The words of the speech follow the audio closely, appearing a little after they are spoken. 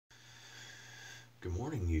Good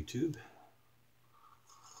morning, YouTube.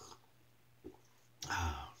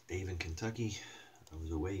 Dave in Kentucky. I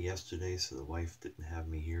was away yesterday, so the wife didn't have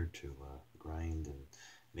me here to grind and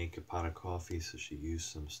make a pot of coffee, so she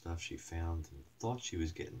used some stuff she found and thought she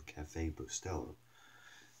was getting Cafe Bustelo.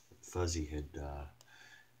 Fuzzy had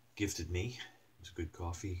gifted me. It was good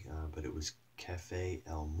coffee, but it was Cafe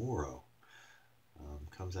El Moro.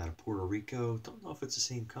 Comes out of Puerto Rico. Don't know if it's the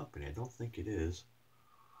same company. I don't think it is.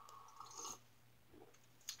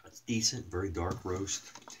 It's decent, very dark roast.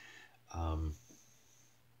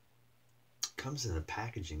 Comes in the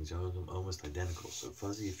packaging zone, almost identical. So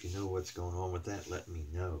Fuzzy, if you know what's going on with that, let me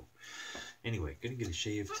know. Anyway, gonna get a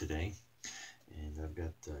shave today, and I've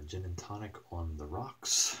got gin and tonic on the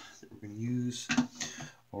rocks that we're gonna use.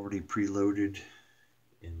 Already preloaded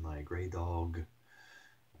in my Graydog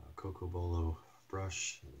Cocobolo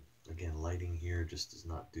brush. And again, lighting here just does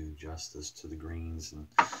not do justice to the greens and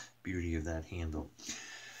beauty of that handle.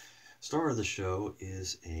 Star of the show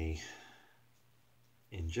is a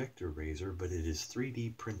Injector razor, but it is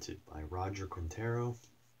 3D printed by Roger Quintero.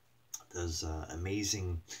 Does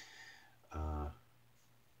amazing, I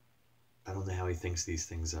don't know how he thinks these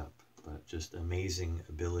things up, but just amazing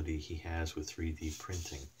ability he has with 3D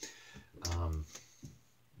printing. Let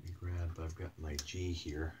me grab, I've got my G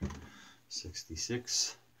here,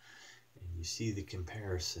 66, and you see the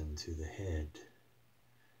comparison to the head.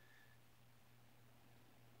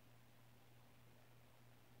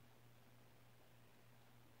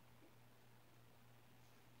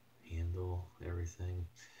 Handle, everything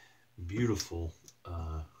beautiful.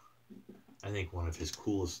 I think one of his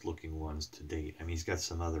coolest looking ones to date. I mean, he's got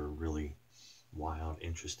some other really wild,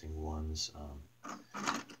 interesting ones.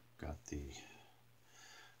 Got the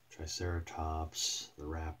Triceratops, the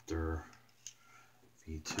Raptor,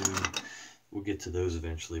 V2. We'll get to those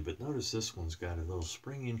eventually, but notice this one's got a little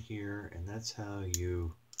spring in here, and that's how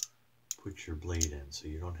you put your blade in. So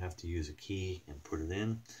you don't have to use a key and put it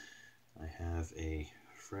in. I have a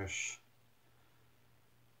fresh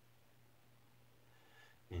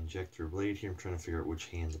injector blade here. I'm trying to figure out which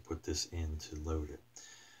hand to put this in to load it.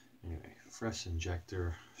 Anyway, fresh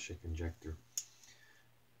injector, Schick injector.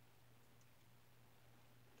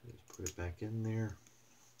 Just put it back in there,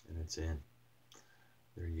 and it's in.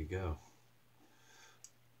 There you go.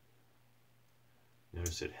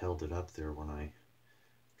 Notice it held it up there when I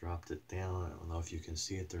dropped it down. I don't know if you can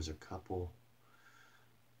see it. There's a couple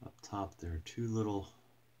up top there, two little,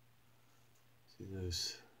 see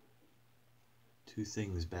those two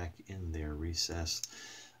things back in there recessed.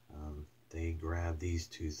 They grab these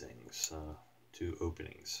two things, two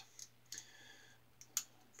openings.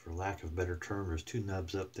 For lack of a better term, there's two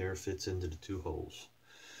nubs up there, fits into the two holes.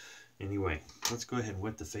 Anyway, let's go ahead and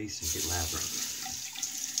wet the face and get lathering.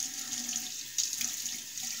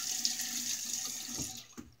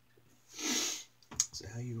 So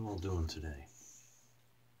how you all doing today?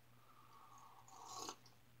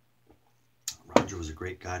 Roger was a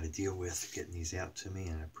great guy to deal with, getting these out to me,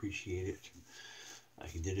 and I appreciate it.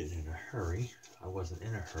 He did it in a hurry. I wasn't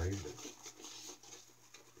in a hurry, but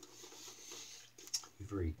he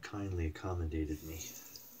very kindly accommodated me.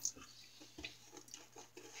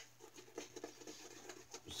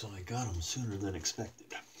 So I got them sooner than expected.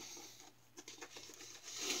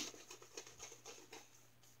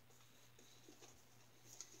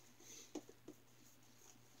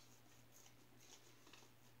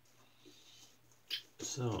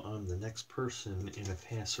 So I'm the next person in a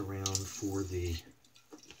pass around for the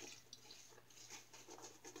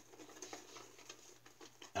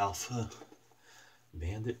Alpha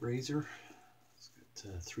Bandit razor. It's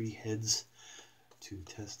got 3 heads to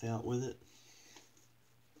test out with it.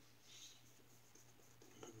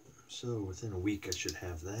 So within a week I should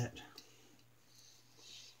have that.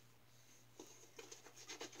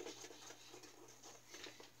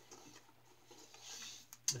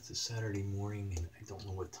 It's a Saturday morning, and I don't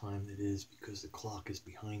know what time it is because the clock is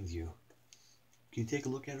behind you. Can you take a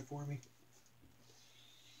look at it for me?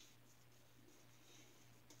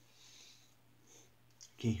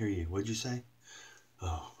 Can't hear you. What'd you say?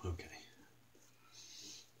 Oh, okay.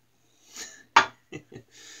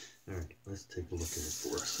 All right, let's take a look at it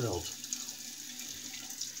for ourselves.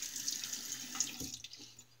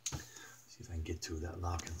 See if I can get to it without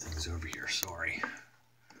knocking things over here. Sorry.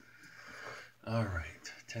 All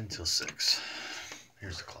right, 10 till 6.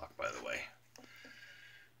 Here's the clock, by the way.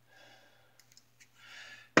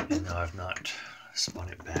 And now I've not spun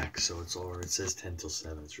it back, so it's all right. It says 10 till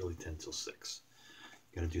 7. It's really 10 till 6.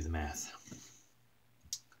 Got to do the math.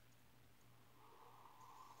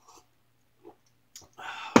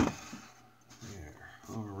 There.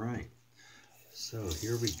 All right. So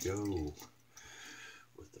here we go.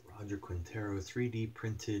 with the Roger Quintero 3D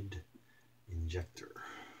printed Injector.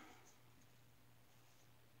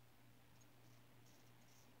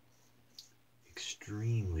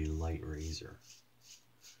 Extremely light razor.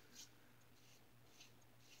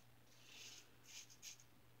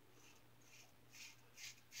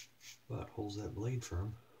 But holds that blade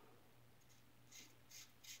firm.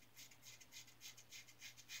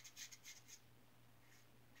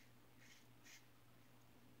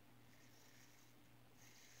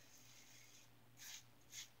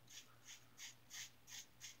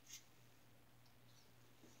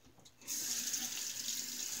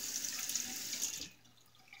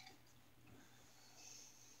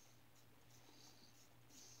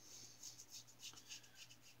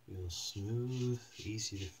 Feels smooth,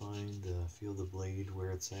 easy to find, feel the blade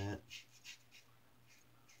where it's at.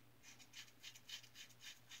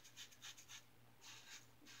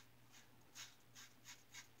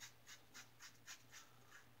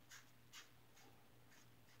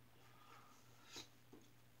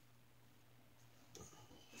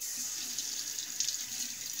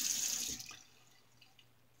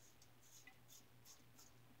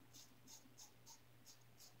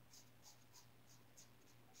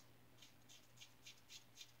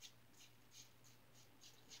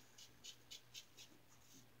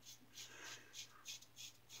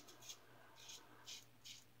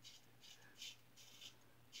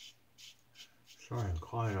 Sorry, I'm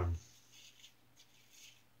quiet. I'm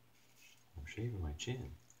shaving my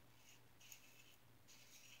chin.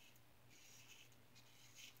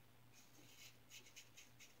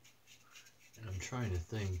 And I'm trying to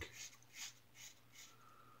think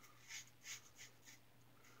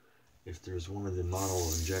if there's one of the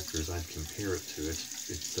model injectors I'd compare it to. It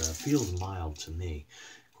feels mild to me.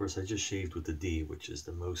 Of course, I just shaved with the D, which is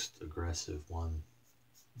the most aggressive one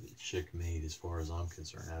that Schick made as far as I'm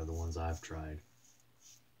concerned out of the ones I've tried.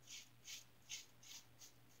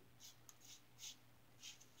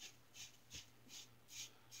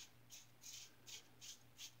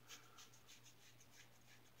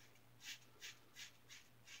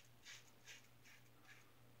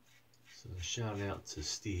 So shout out to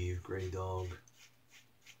Steve, Graydog.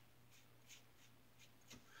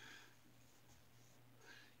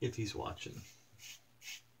 If he's watching.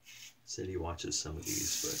 Said he watches some of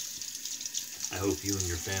these, but I hope you and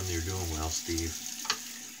your family are doing well, Steve.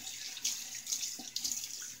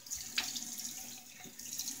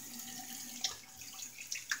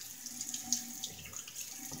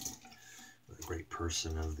 A great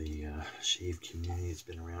person of the shave community. It's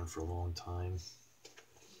been around for a long time.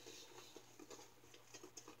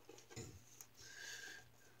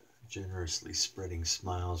 Generously spreading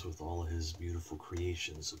smiles with all of his beautiful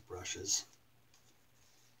creations of brushes.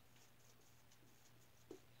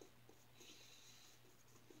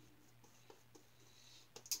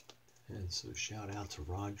 And so shout out to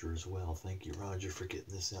Roger as well. Thank you, Roger, for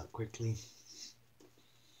getting this out quickly.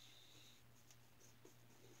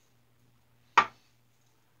 I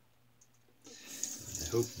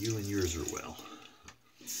hope you and yours are well.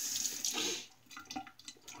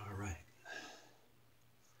 All right.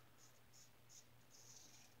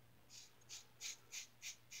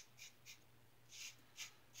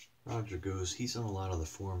 Roger goes, he's on a lot of the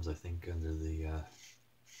forums, I think, under the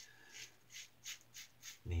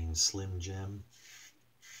name SlimGem.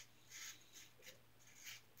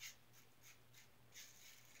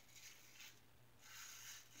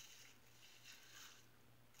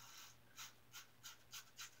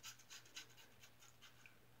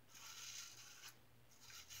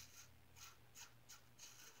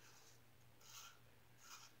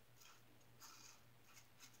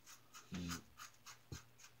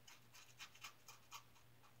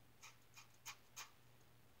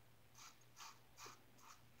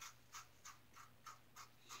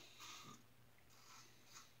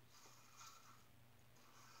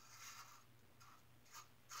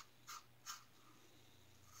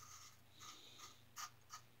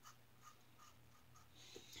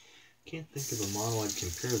 Can't think of a model I'd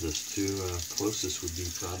compare this to. Closest would be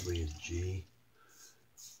probably a G.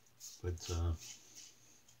 But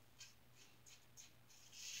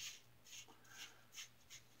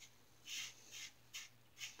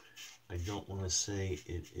I don't want to say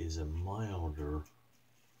it is a milder.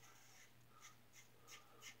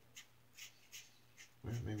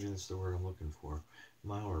 Well, maybe that's the word I'm looking for.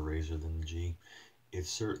 Milder razor than the G. It's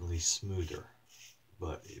certainly smoother,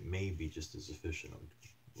 but it may be just as efficient.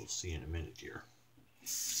 We'll see in a minute here.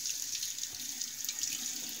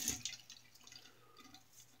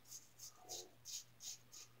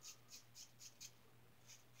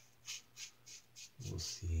 We'll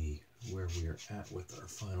see where we are at with our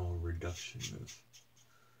final reduction of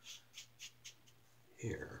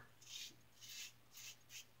hair.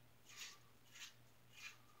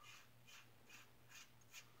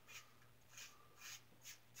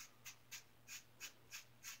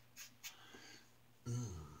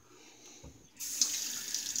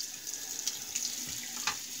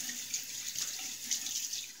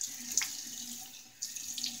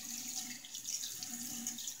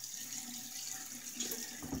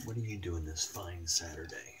 What are you doing this fine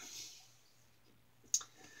Saturday?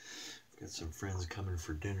 Got some friends coming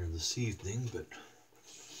for dinner this evening, but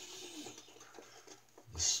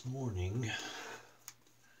this morning I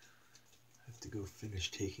have to go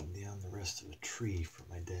finish taking down the rest of a tree for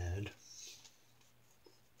my dad.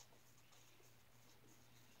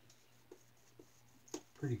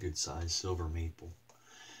 Pretty good size silver maple.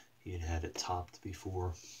 He had had it topped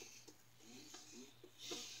before,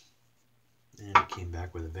 and it came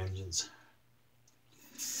back with a vengeance.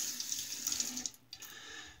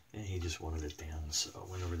 And he just wanted it down, so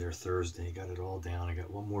I went over there Thursday, got it all down. I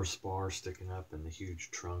got one more spar sticking up in the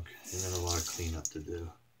huge trunk, and then a lot of cleanup to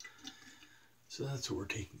do. So that's what we're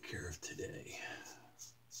taking care of today.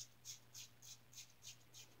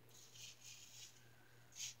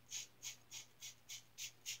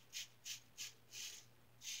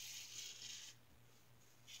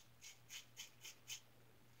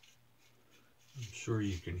 I'm sure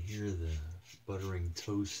you can hear the buttering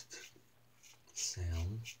toast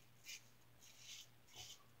sound.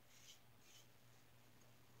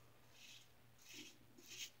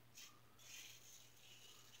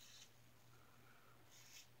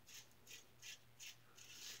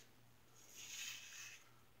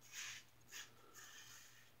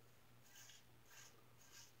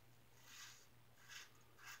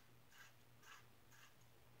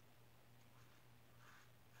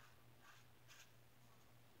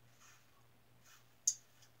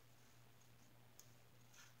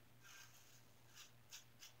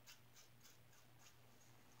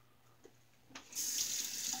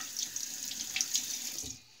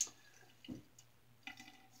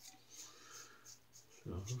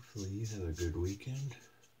 So hopefully you have a good weekend.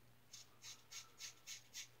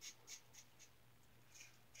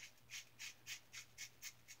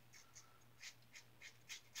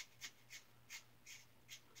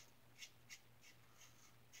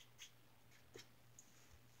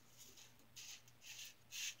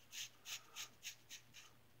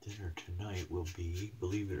 Dinner tonight will be,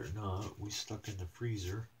 believe it or not, we stuck in the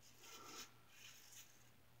freezer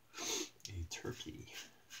a turkey.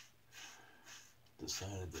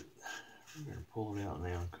 Decided that we're going to pull it out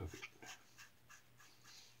now and cook it.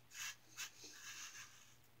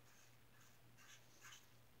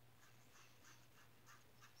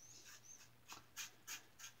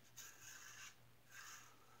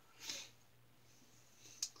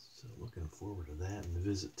 So looking forward to that and the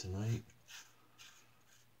visit tonight.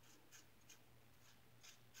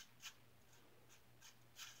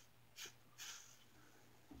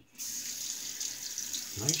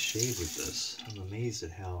 Nice shave with this. I'm amazed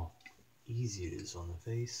at how easy it is on the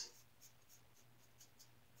face.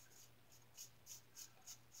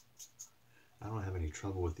 I don't have any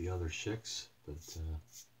trouble with the other Schicks, but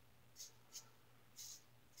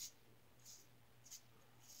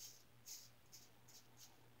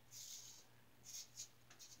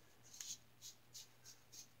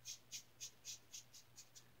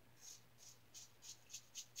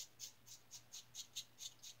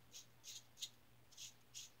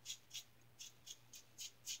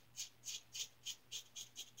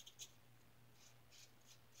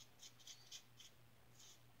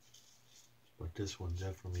this one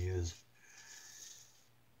definitely is.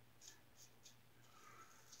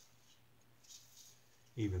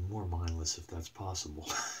 Even more mindless if that's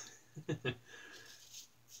possible. And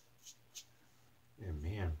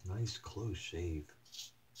man, nice close shave.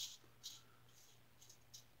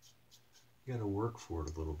 You gotta work for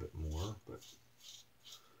it a little bit more, but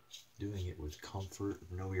doing it with comfort,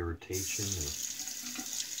 no irritation.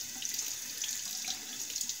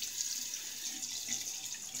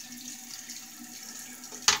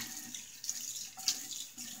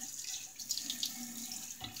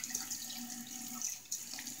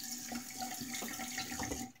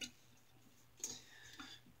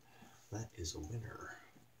 That is a winner.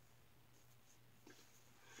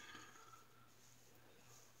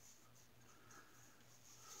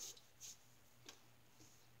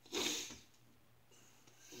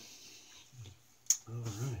 All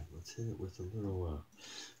right, let's hit it with a little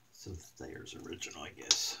some Thayer's Original, I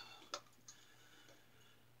guess.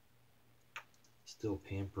 Still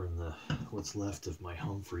pampering the what's left of my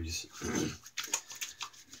Humphreys.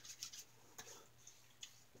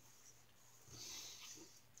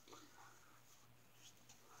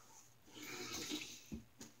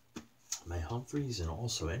 countries, and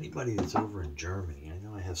also anybody that's over in Germany. I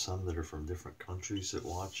know I have some that are from different countries that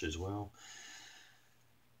watch as well.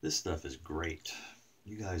 This stuff is great.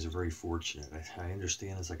 You guys are very fortunate. I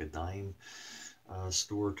understand it's like a dime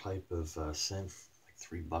store type of scent,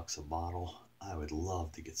 like $3 a bottle. I would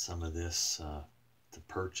love to get some of this to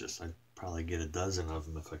purchase. I'd probably get a dozen of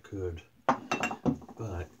them if I could,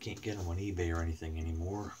 but can't get them on eBay or anything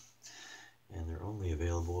anymore, and they're only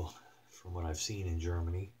available, from what I've seen, in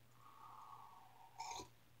Germany,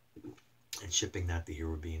 and shipping that to here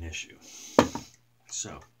would be an issue.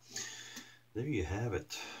 So there you have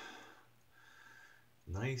it.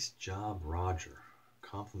 Nice job, Roger.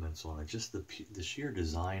 Compliments on it. Just the sheer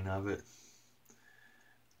design of it.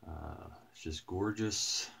 It's just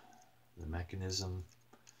gorgeous. The mechanism,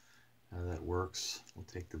 how that works. We'll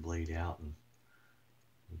take the blade out and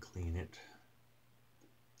clean it.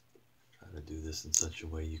 Try to do this in such a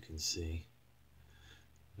way you can see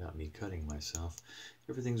without me cutting myself.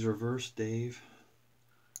 Everything's reversed, Dave.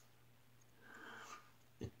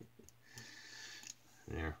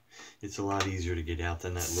 There. It's a lot easier to get out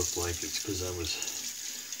than that looked like. It's because I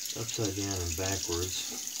was upside down and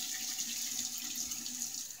backwards,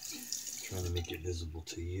 trying to make it visible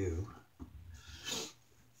to you.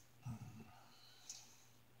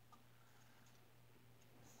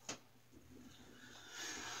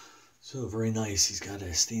 So very nice. He's got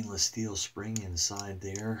a stainless steel spring inside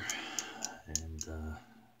there, and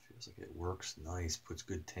feels like it works nice. Puts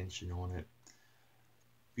good tension on it.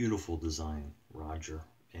 Beautiful design, Roger.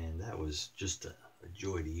 And that was just a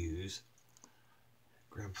joy to use.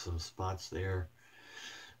 Grab some spots there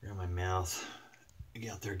around my mouth. I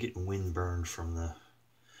get out there getting wind burned from the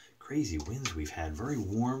crazy winds we've had. Very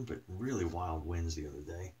warm, but really wild winds the other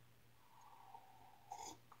day.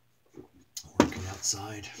 Working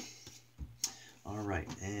outside. Alright,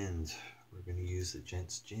 and we're going to use the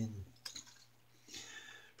Gents Gin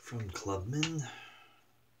from Clubman.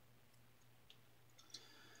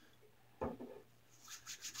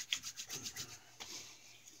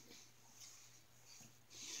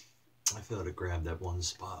 I failed to grab that one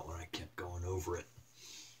spot when I kept going over it.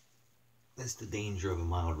 That's the danger of a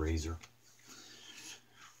mild razor.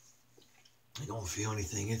 You don't feel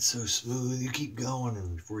anything. It's so smooth. You keep going,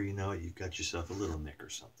 and before you know it, you've got yourself a little nick or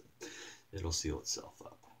something. It'll seal itself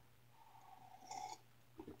up.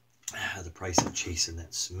 The price of chasing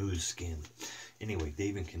that smooth skin. Anyway,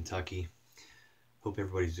 Dave in Kentucky. Hope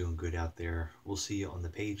everybody's doing good out there. We'll see you on the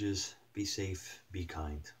pages. Be safe. Be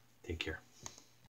kind. Take care.